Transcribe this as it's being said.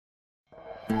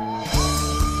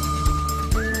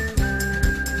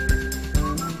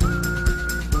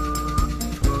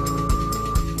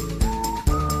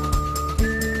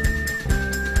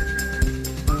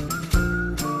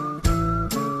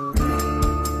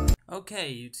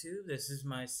Okay, YouTube, this is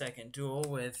my second duel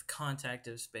with Contact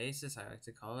of Space, as I like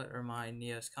to call it, or my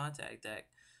Neos Contact deck.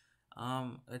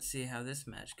 Let's see how this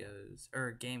match goes,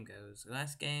 or game goes.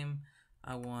 Last game,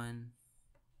 I won.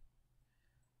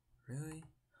 Really?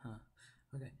 Huh.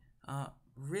 Okay.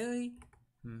 Really?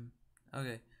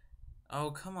 Okay.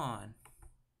 Oh, come on.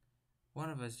 One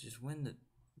of us just win the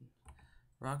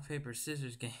rock, paper,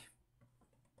 scissors game.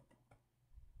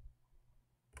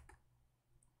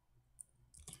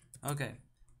 Okay,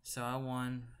 so I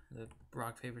won the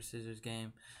rock, paper, scissors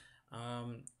game.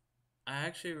 I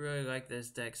actually really like this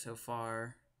deck so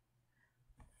far.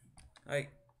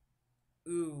 Like,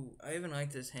 ooh, I even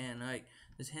like this hand. Like,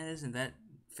 this hand isn't that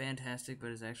fantastic, but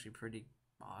it's actually pretty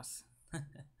boss.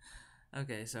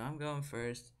 Okay, so I'm going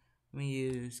first. Let me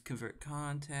use convert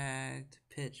contact,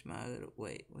 pitch my little.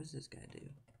 Wait, what does this guy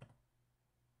do?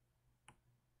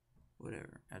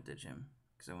 Whatever, I'll ditch him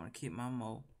because I want to keep my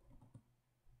mole.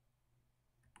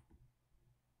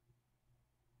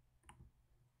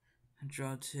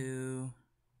 Draw two.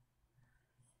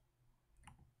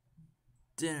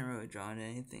 Didn't really draw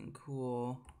anything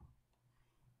cool.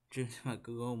 Just my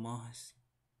glow moss.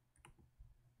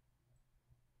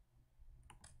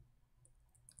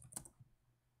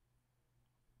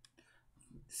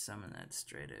 Summon that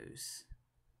Stratos.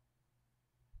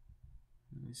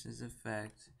 This is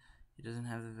effect. He doesn't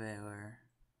have the Veiler.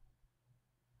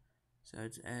 So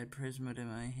it's add Prisma to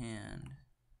my hand.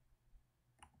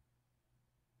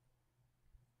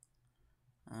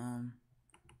 I'm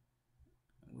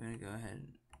gonna go ahead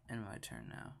and end my turn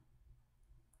now.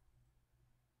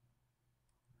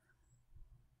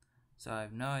 So I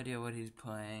have no idea what he's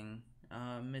playing.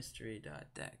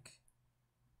 Mystery.deck.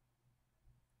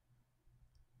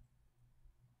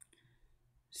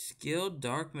 Skilled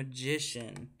Dark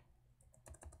Magician.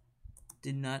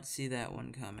 Did not see that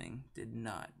one coming. Did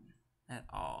not. At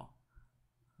all.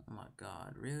 Oh my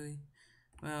god, really?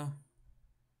 Well.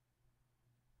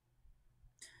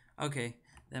 Okay,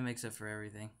 that makes up for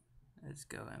everything. Let's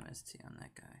go MST on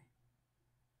that guy.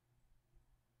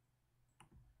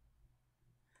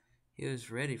 He was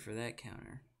ready for that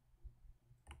counter.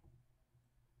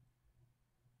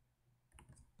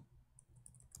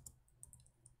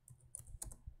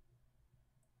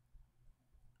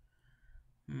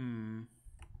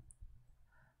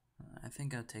 I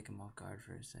think I'll take him off guard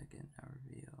for a second. I'll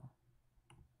reveal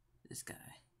this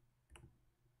guy.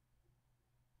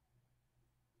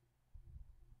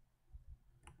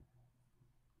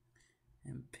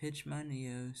 And pitch my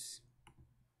Neos.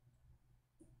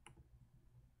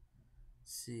 Let's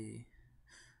see.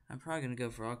 I'm probably gonna go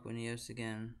for Aqua Neos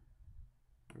again.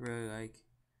 I really like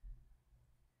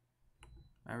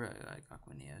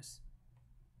Aqua Neos.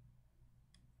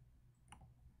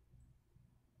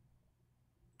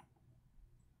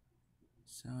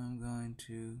 So I'm going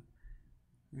to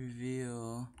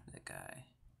reveal that guy.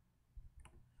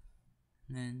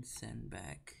 And then send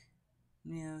back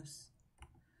Neos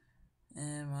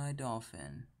and my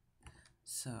Dolphin.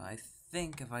 So I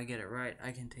think if I get it right,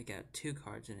 I can take out 2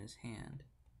 cards in his hand.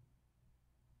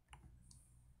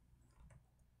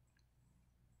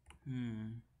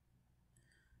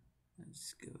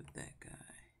 Let's go with that guy.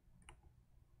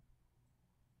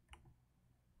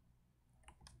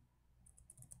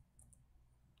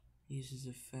 Uses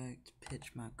effect,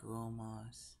 pitch my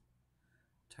Glomos.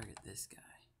 Target this guy.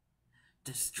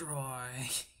 Destroy!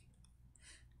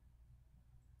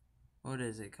 What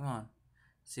is it? Come on.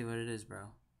 See what it is,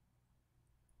 bro.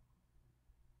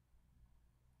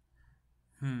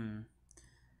 Well,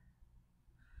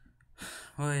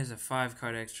 he has a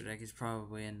 5-card extra deck. He's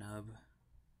probably a nub.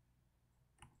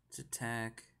 Let's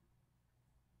attack.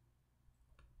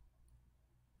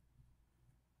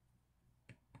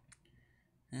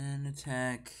 And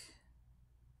attack.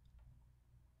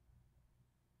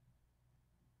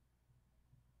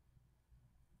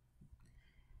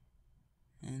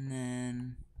 And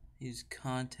then use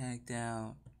contact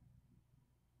out.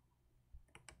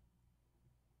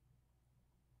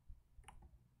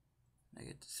 I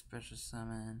get to special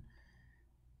summon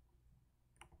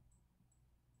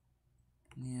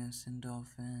Neos and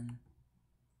Dolphin.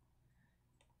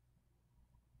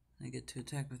 I get to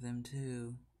attack with them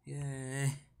too.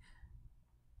 Yay!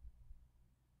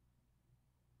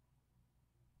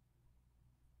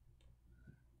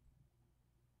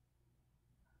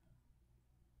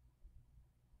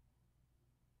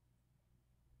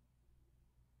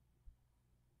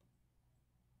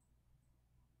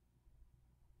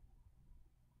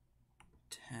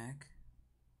 heck?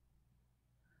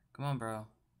 Come on, bro.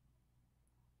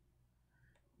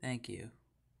 Thank you.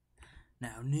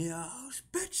 Now, Neo's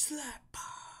bitch slap.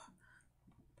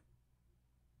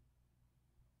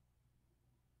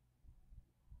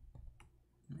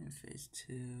 Phase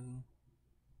 2.